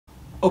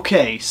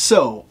Okay,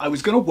 so I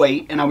was going to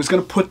wait and I was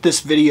going to put this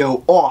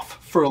video off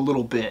for a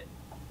little bit,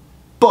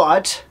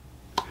 but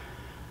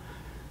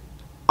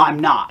I'm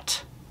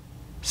not.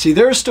 See,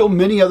 there are still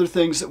many other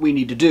things that we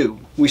need to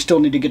do. We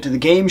still need to get to the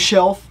game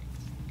shelf.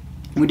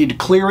 We need to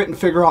clear it and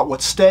figure out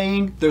what's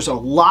staying. There's a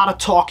lot of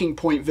talking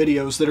point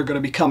videos that are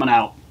going to be coming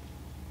out.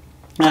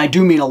 And I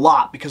do mean a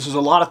lot, because there's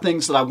a lot of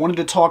things that I wanted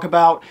to talk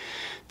about,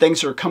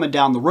 things that are coming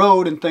down the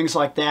road and things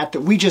like that,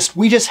 that we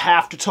just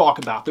have to talk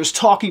about. There's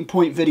talking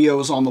point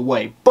videos on the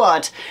way,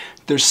 but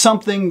there's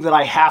something that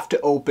I have to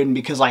open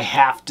because I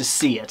have to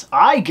see it.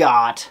 I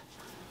got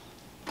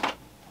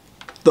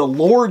the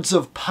Lords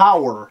of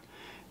Power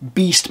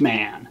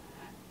Beastman,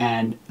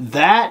 and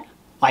that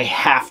I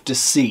have to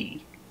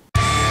see.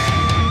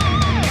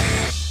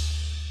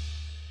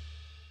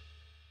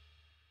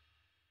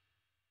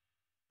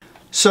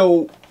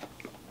 So,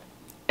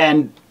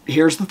 and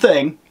here's the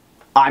thing,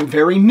 I'm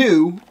very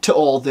new to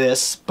all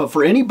this, but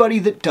for anybody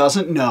that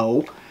doesn't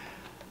know,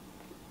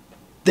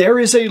 there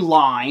is a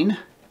line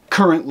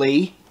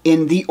currently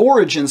in the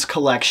Origins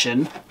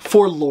collection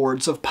for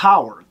Lords of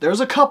Power. There's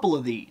a couple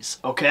of these,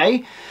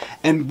 okay?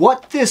 And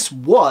what this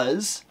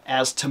was,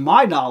 as to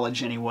my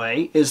knowledge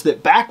anyway, is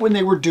that back when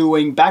they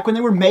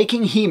were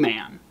making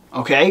He-Man,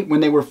 okay? When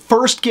they were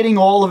first getting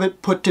all of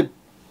it put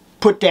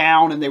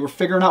down and they were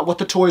figuring out what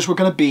the toys were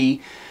going to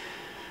be,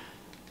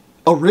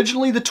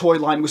 originally the toy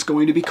line was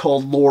going to be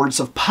called Lords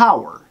of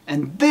Power.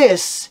 And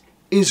this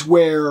is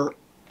where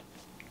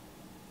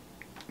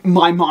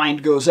my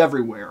mind goes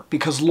everywhere,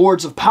 because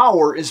Lords of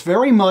Power is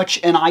very much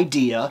an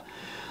idea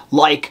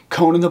like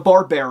Conan the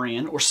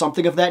Barbarian or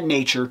something of that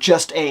nature,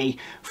 just a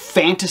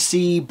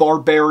fantasy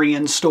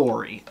barbarian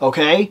story,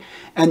 okay?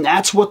 And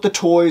that's what the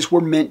toys were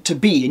meant to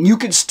be. And you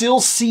could still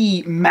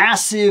see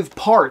massive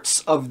parts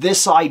of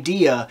this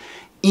idea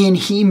in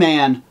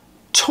He-Man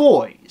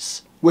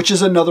toys, which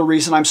is another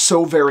reason I'm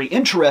so very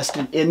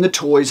interested in the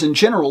toys in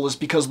general, is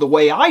because the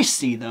way I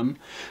see them,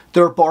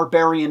 they're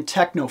barbarian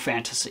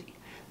techno-fantasy.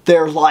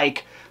 They're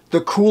like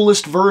the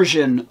coolest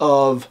version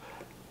of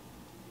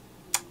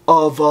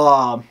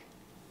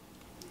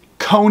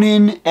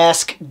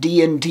Conan-esque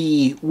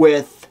D&D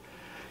with,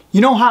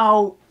 you know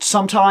how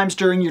sometimes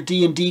during your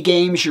D&D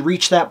games you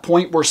reach that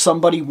point where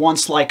somebody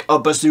wants like a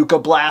bazooka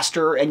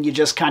blaster and you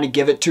just kind of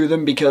give it to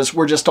them because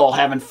we're just all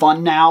having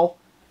fun now?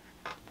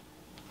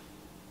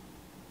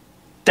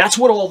 That's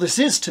what all this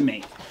is to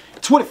me.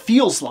 It's what it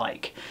feels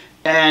like.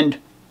 And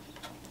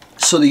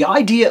so the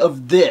idea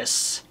of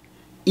this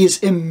is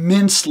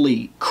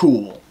immensely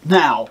cool.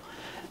 Now,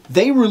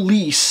 they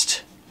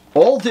released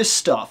all this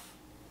stuff,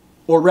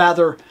 or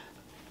rather,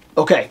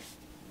 okay,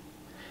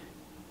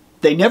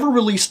 they never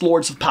released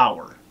Lords of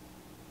Power,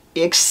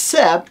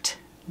 except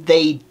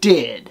they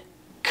did,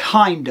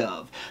 kind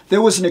of.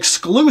 There was an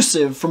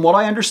exclusive, from what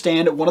I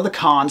understand, at one of the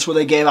cons where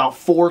they gave out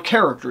 4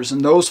 characters,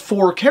 and those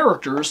 4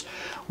 characters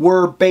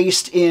were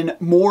based in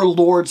more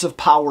Lords of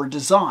Power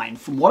design.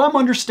 From what I'm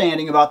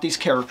understanding about these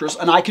characters,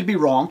 and I could be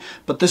wrong,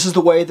 but this is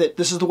the way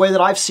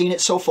that I've seen it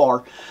so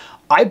far,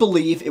 I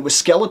believe it was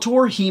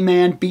Skeletor,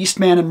 He-Man,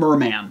 Beastman, and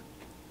Merman.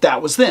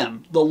 That was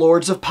them, the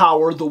Lords of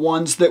Power, the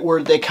ones that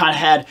were, they kind of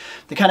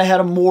had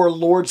a more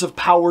Lords of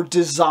Power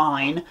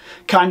design,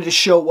 kind of to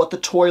show what the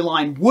toy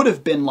line would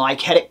have been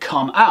like had it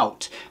come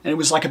out. And it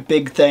was like a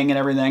big thing and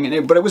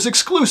everything, but it was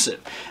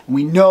exclusive. And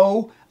we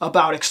know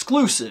about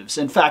exclusives.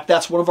 In fact,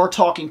 that's one of our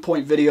talking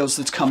point videos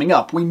that's coming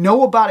up. We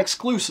know about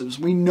exclusives.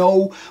 We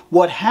know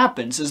what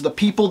happens is the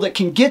people that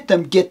can get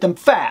them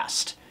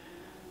fast.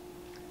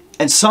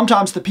 And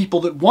sometimes the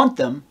people that want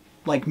them,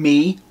 like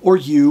me or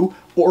you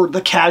or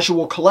the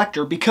casual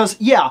collector, because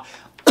yeah,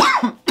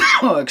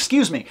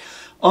 excuse me,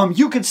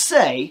 you could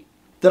say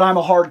that I'm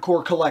a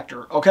hardcore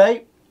collector,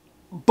 okay?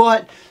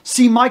 But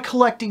see, my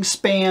collecting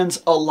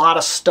spans a lot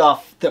of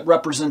stuff that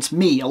represents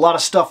me, a lot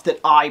of stuff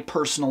that I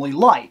personally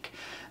like.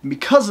 And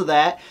because of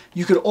that,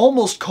 you could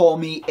almost call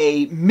me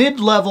a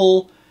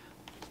mid-level,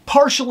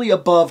 partially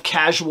above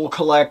casual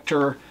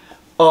collector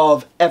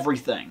of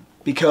everything.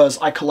 Because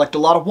I collect a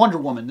lot of Wonder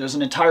Woman. There's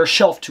an entire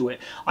shelf to it.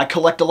 I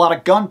collect a lot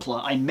of Gunpla.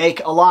 I make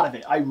a lot of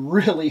it. I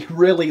really,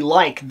 really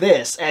like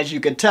this, as you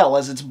can tell,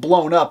 as it's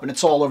blown up and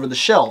it's all over the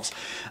shelves.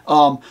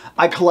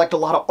 I collect a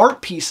lot of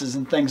art pieces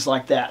and things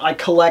like that. I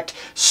collect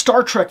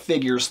Star Trek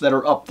figures that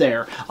are up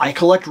there. I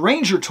collect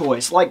Ranger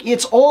toys. Like,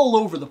 it's all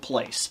over the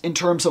place in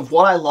terms of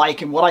what I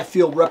like and what I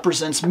feel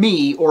represents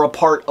me or a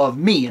part of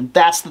me. And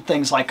that's the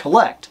things I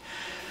collect.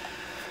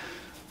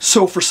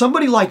 So for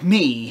somebody like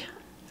me,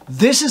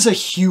 this is a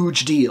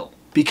huge deal,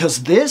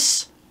 because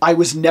this I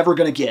was never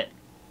going to get.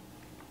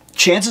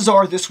 Chances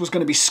are this was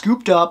going to be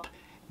scooped up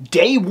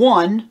day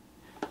one,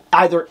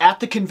 either at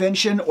the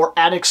convention or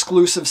at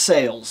exclusive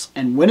sales.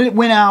 And when it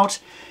went out,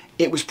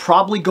 it was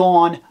probably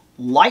gone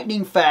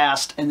lightning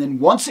fast, and then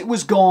once it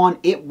was gone,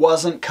 it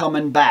wasn't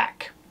coming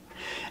back.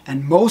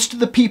 And most of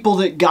the people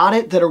that got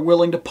it, that are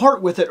willing to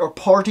part with it, are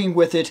parting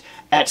with it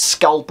at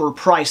scalper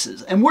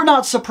prices. And we're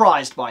not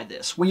surprised by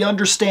this. We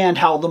understand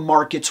how the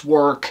markets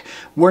work.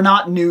 We're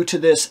not new to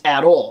this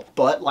at all.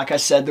 But like I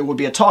said, there will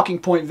be a talking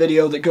point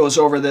video that goes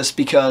over this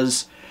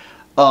because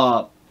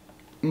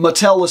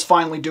Mattel is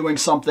finally doing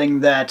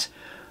something that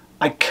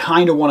I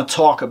kind of want to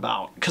talk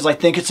about, because I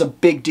think it's a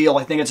big deal.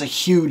 I think it's a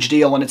huge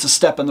deal, and it's a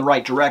step in the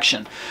right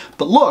direction.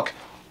 But look,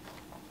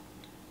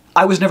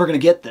 I was never going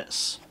to get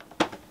this.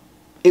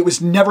 It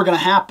was never going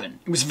to happen.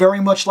 It was very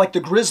much like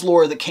the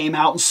Grizzlor that came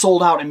out and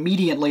sold out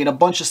immediately, and a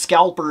bunch of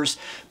scalpers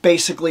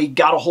basically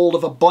got a hold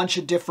of a bunch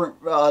of different,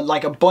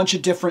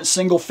 different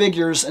single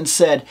figures and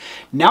said,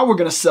 now we're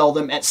going to sell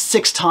them at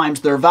 6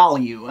 times their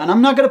value. And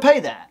I'm not going to pay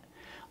that.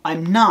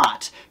 I'm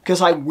not,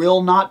 because I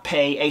will not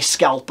pay a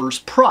scalper's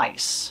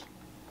price.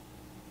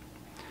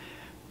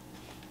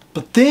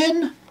 But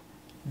then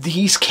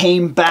these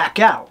came back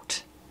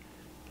out.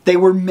 They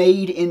were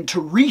made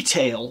into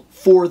retail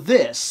for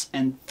this,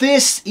 and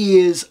this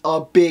is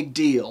a big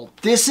deal.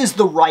 This is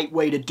the right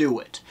way to do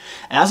it.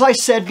 As I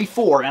said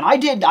before, and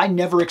I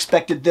never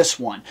expected this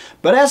one,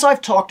 but as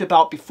I've talked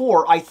about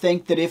before, I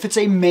think that if it's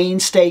a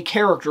mainstay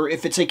character,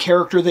 if it's a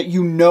character that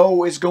you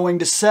know is going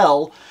to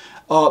sell,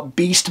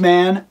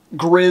 Beastman,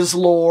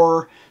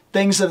 Grizzlor,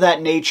 things of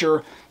that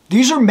nature,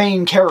 these are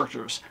main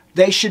characters.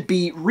 They should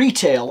be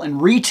retail,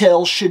 and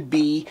retail should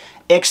be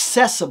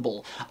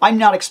accessible. I'm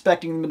not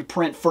expecting them to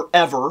print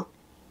forever,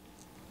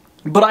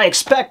 but I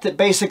expect that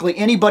basically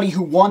anybody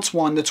who wants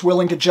one that's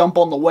willing to jump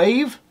on the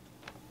wave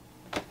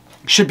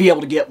should be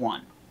able to get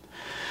one.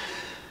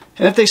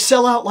 And if they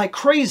sell out like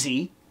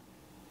crazy,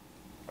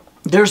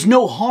 there's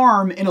no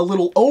harm in a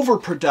little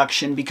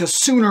overproduction, because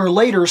sooner or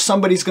later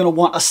somebody's going to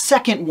want a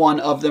second one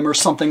of them or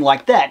something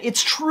like that.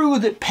 It's true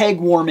that peg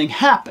warming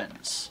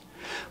happens.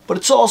 But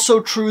it's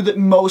also true that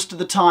most of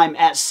the time,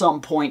 at some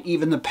point,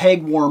 even the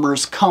peg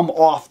warmers come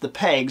off the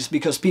pegs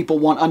because people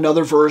want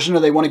another version,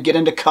 or they want to get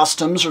into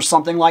customs or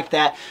something like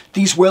that.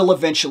 These will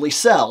eventually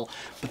sell.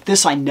 But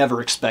this I never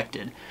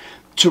expected.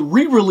 To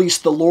re-release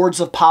the Lords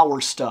of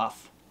Power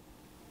stuff.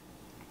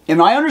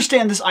 And I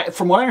understand this,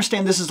 from what I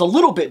understand, this is a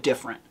little bit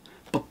different.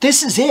 But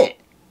this is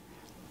it.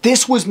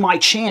 This was my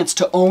chance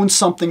to own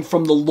something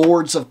from the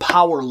Lords of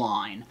Power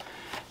line.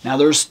 Now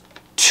there's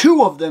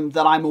 2 of them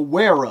that I'm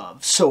aware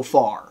of so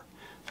far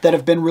that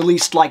have been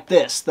released like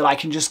this, that I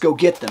can just go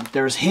get them.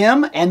 There's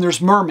him and there's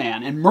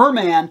Merman. And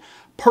Merman,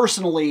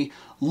 personally,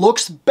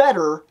 looks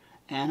better.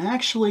 And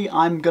actually,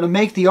 I'm going to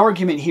make the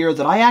argument here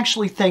that I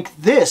actually think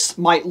this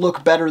might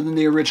look better than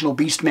the original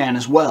Beastman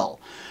as well.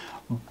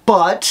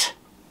 But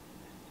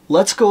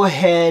let's go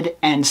ahead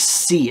and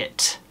see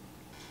it.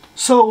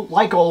 So,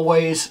 like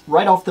always,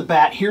 right off the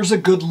bat, here's a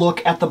good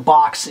look at the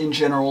box in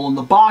general, and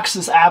the box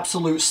is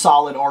absolute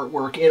solid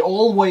artwork. It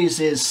always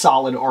is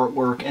solid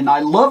artwork, and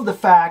I love the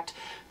fact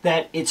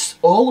that it's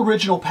all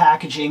original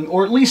packaging,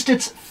 or at least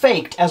it's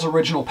faked as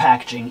original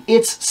packaging.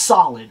 It's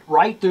solid,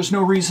 right? There's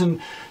no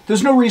reason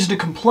to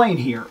complain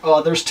here.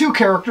 There's 2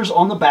 characters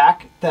on the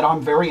back that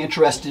I'm very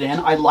interested in.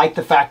 I like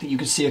the fact that you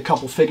can see a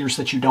couple figures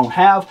that you don't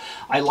have.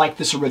 I like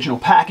this original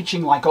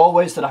packaging, like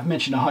always, that I've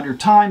mentioned 100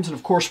 times, and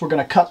of course we're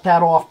going to cut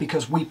that off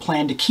because we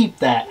plan to keep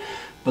that.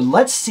 But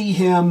let's see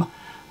him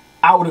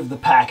out of the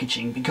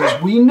packaging,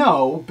 because we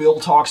know, Bill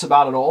talks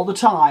about it all the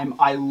time,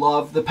 I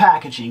love the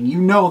packaging.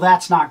 You know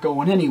that's not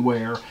going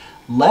anywhere.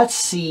 Let's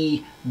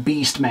see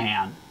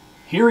Beastman.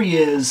 Here he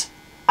is,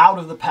 out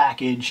of the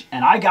package,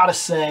 and I gotta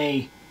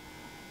say,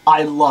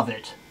 I love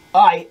it.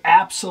 I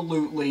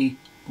absolutely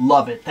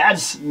love it.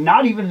 That's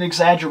not even an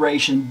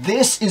exaggeration.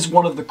 This is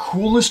one of the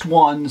coolest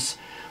ones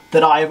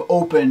that I have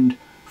opened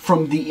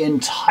from the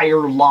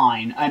entire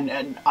line.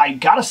 And I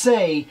gotta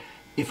say,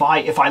 if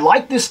I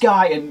like this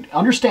guy, and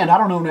understand I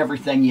don't own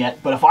everything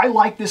yet, but if I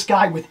like this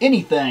guy with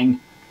anything,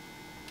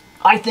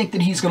 I think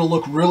that he's going to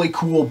look really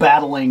cool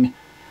battling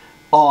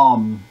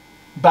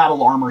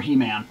Battle Armor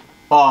He-Man.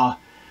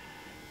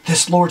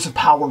 This Lords of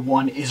Power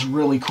one is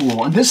really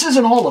cool, and this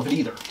isn't all of it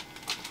either.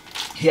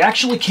 He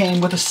actually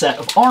came with a set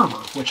of armor,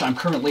 which I'm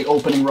currently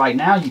opening right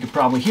now. You could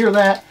probably hear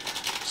that,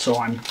 so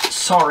I'm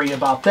sorry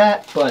about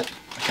that, but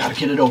I gotta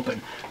get it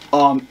open.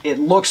 It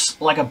looks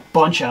like a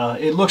bunch of,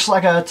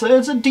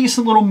 it's a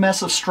decent little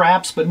mess of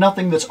straps, but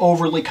nothing that's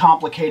overly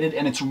complicated,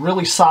 and it's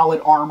really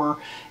solid armor.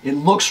 It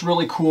looks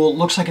really cool. It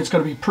looks like it's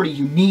going to be pretty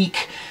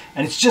unique,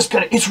 and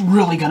it's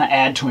really going to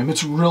add to him.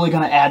 It's really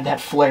going to add that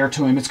flair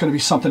to him. It's going to be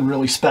something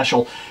really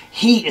special.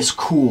 He is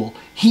cool.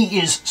 He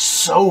is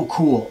so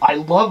cool. I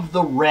love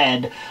the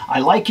red. I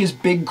like his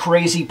big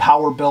crazy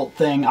power belt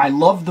thing. I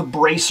love the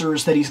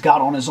bracers that he's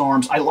got on his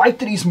arms. I like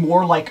that he's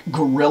more like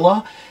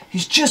Gorilla.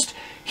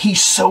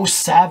 He's so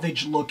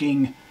savage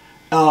looking.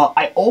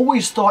 I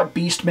always thought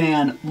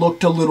Beastman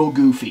looked a little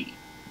goofy.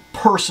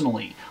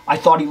 Personally, I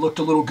thought he looked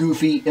a little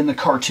goofy in the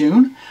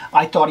cartoon.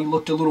 I thought he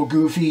looked a little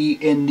goofy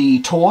in the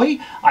toy.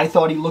 I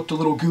thought he looked a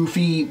little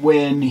goofy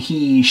when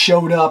he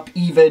showed up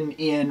even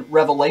in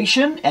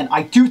Revelation, and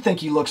I do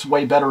think he looks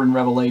way better in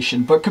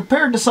Revelation. But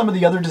compared to some of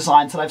the other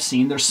designs that I've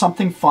seen, there's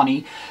something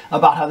funny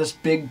about how this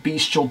big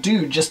bestial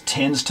dude just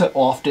tends to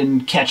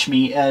often catch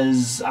me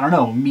as, I don't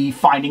know, me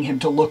finding him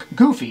to look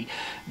goofy.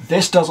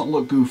 This doesn't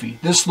look goofy.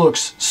 This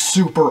looks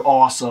super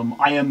awesome.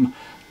 I am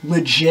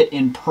legit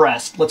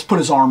impressed. Let's put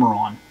his armor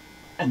on.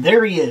 And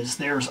there he is.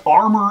 There's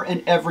armor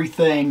and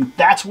everything.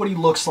 That's what he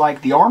looks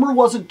like. The armor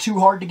wasn't too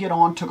hard to get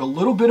on. Took a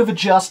little bit of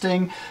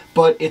adjusting,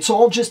 but it's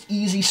all just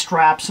easy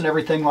straps and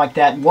everything like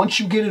that. And once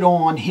you get it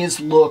on, his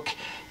look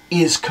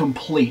is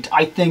complete.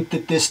 I think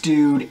that this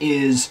dude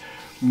is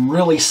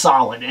really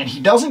solid. And he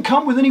doesn't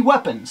come with any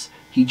weapons.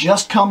 He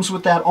just comes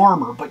with that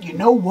armor. But you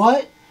know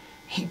what?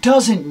 He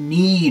doesn't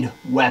need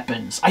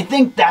weapons. I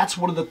think that's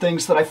one of the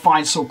things that I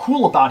find so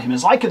cool about him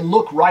is I can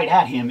look right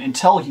at him and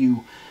tell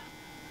you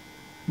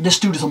this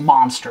dude is a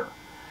monster.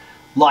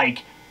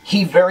 Like,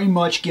 he very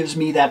much gives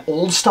me that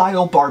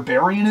old-style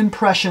barbarian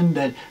impression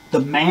that the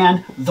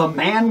man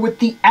with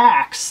the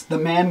axe, the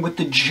man with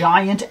the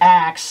giant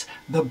axe,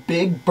 the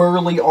big,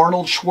 burly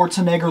Arnold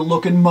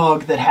Schwarzenegger-looking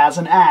mug that has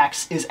an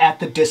axe is at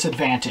the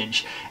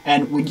disadvantage.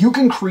 And when you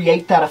can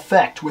create that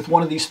effect with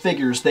one of these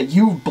figures that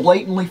you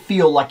blatantly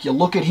feel like you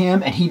look at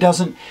him and he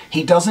doesn't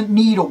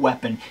need a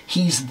weapon.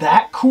 He's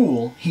that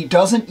cool. He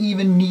doesn't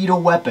even need a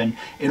weapon.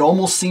 It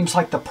almost seems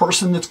like the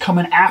person that's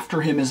coming after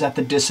him is at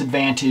the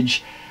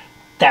disadvantage.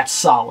 That's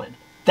solid.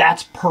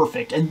 That's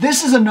perfect. And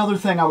this is another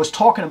thing I was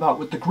talking about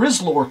with the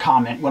Grizzlor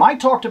comment. When I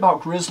talked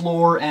about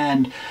Grizzlor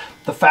and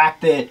the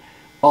fact that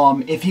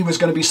if he was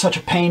going to be such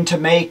a pain to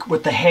make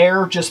with the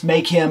hair, just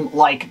make him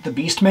like the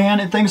Beastman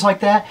and things like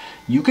that,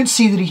 you can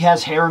see that he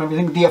has hair and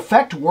everything. The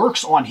effect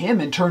works on him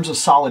in terms of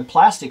solid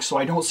plastic, so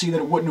I don't see that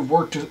it wouldn't have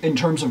worked in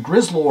terms of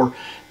Grizzlor.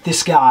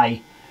 This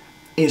guy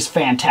is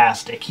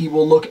fantastic. He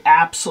will look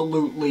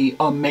absolutely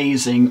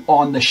amazing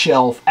on the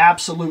shelf.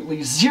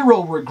 Absolutely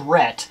zero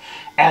regret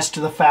as to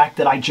the fact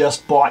that I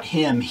just bought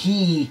him.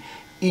 He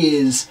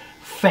is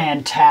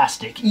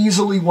fantastic.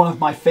 Easily one of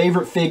my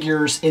favorite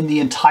figures in the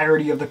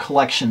entirety of the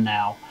collection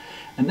now.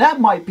 And that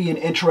might be an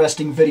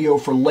interesting video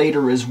for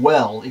later as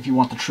well, if you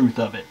want the truth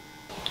of it.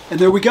 And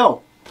there we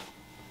go.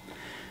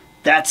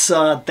 That's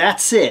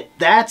it.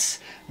 That's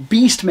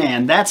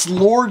Beastman. That's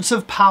Lords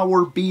of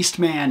Power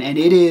Beastman, and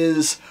it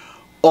is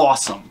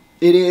awesome.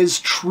 It is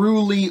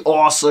truly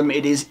awesome.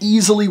 It is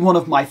easily one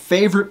of my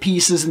favorite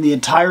pieces in the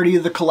entirety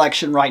of the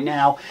collection right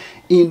now.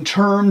 In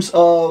terms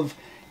of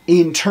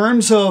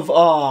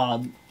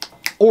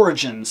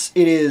origins,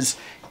 it is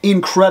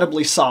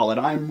incredibly solid.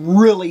 I'm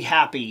really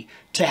happy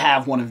to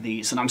have one of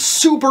these, and I'm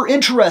super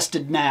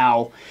interested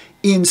now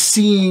in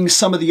seeing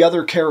some of the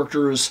other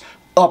characters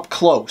up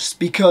close,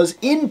 because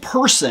in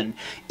person,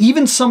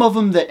 even some of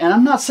them that, and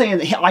I'm not saying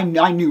that I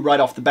knew right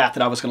off the bat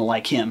that I was going to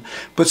like him,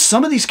 but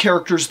some of these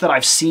characters that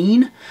I've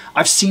seen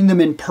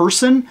them in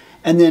person,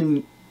 and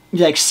then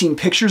like seen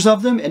pictures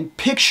of them, and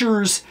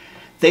pictures,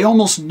 they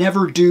almost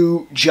never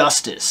do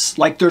justice.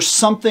 Like there's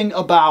something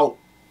about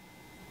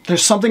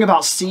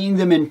seeing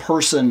them in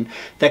person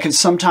that can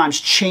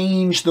sometimes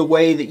change the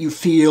way that you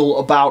feel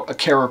about a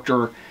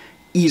character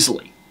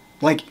easily.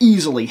 Like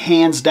easily,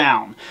 hands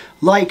down.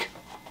 Like,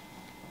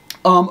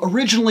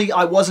 originally,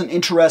 I wasn't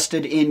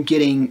interested in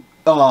getting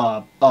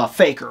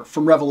Faker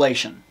from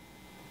Revelation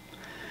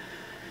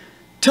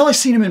till I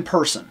seen him in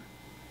person.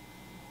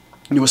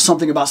 And it was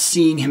something about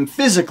seeing him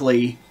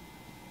physically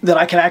that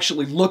I could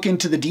actually look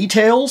into the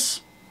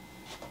details.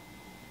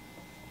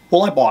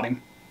 Well, I bought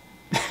him.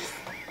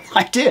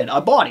 I did.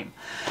 I bought him,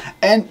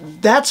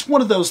 and that's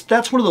one of those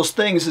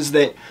things is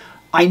that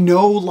I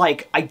know,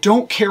 like, I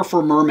don't care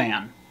for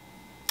Merman.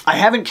 I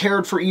haven't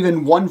cared for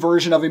even one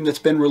version of him that's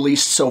been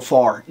released so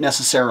far,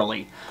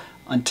 necessarily,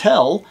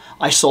 until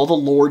I saw the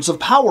Lords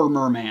of Power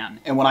Merman.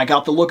 And when I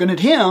got to looking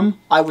at him,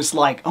 I was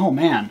like, oh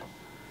man,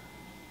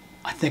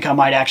 I think I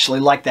might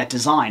actually like that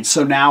design.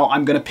 So now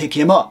I'm going to pick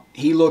him up.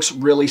 He looks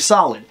really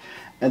solid.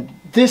 And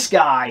this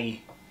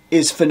guy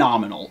is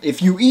phenomenal.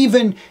 If you've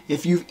even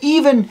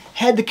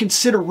had the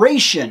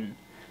consideration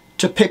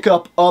to pick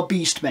up a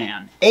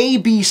Beastman,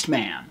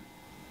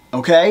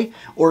 okay?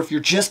 Or if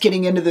you're just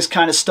getting into this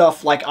kind of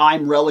stuff like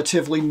I'm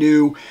relatively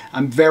new,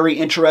 I'm very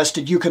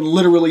interested. You can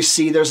literally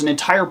see there's an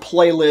entire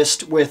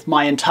playlist with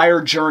my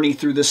entire journey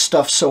through this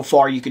stuff so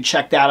far. You can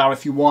check that out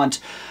if you want.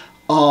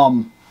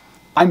 I'm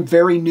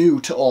very new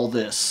to all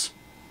this.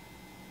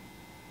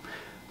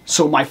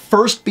 So my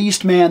first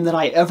Beastman that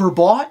I ever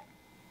bought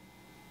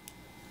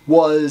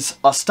was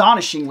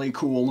astonishingly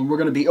cool, and we're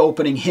going to be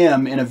opening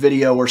him in a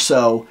video or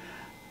so.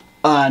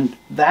 And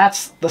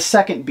that's the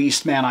second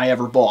Beastman I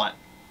ever bought.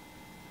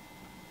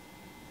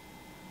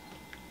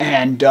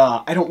 And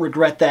I don't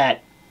regret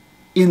that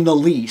in the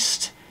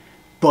least,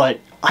 but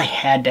I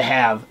had to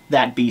have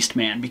that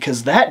Beastman,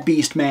 because that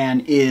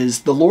Beastman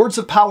is the Lords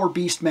of Power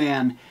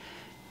Beastman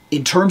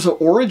in terms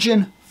of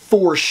origin,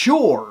 for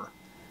sure,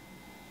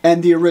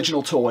 and the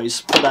original toys,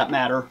 for that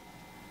matter.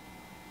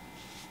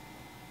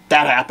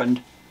 that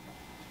happened,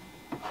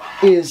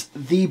 is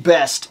the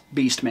best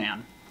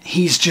Beastman.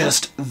 He's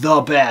just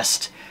the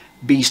best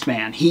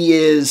Beastman. He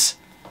is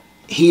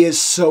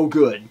so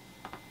good.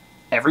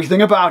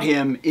 Everything about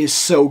him is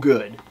so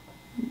good.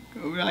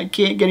 I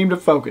can't get him to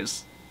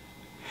focus.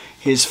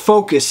 His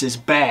focus is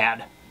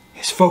bad.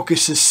 His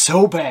focus is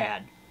so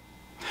bad.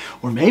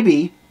 Or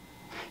maybe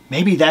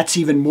that's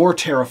even more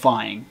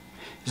terrifying.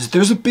 Is that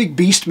there's a big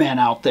Beastman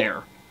out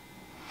there.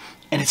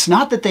 And it's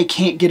not that they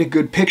can't get a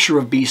good picture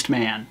of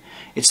Beastman.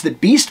 It's that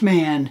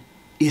Beastman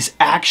is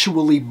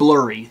actually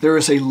blurry. There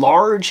is a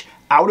large,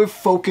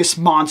 out-of-focus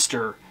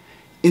monster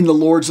in the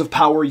Lords of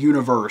Power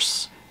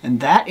universe.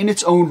 And that in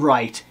its own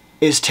right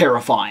is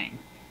terrifying.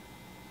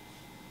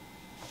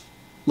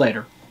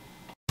 Later.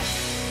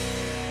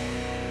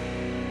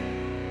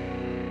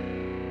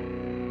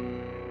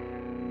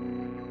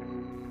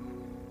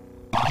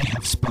 I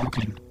have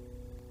spoken.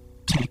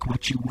 Take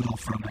what you will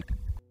from it.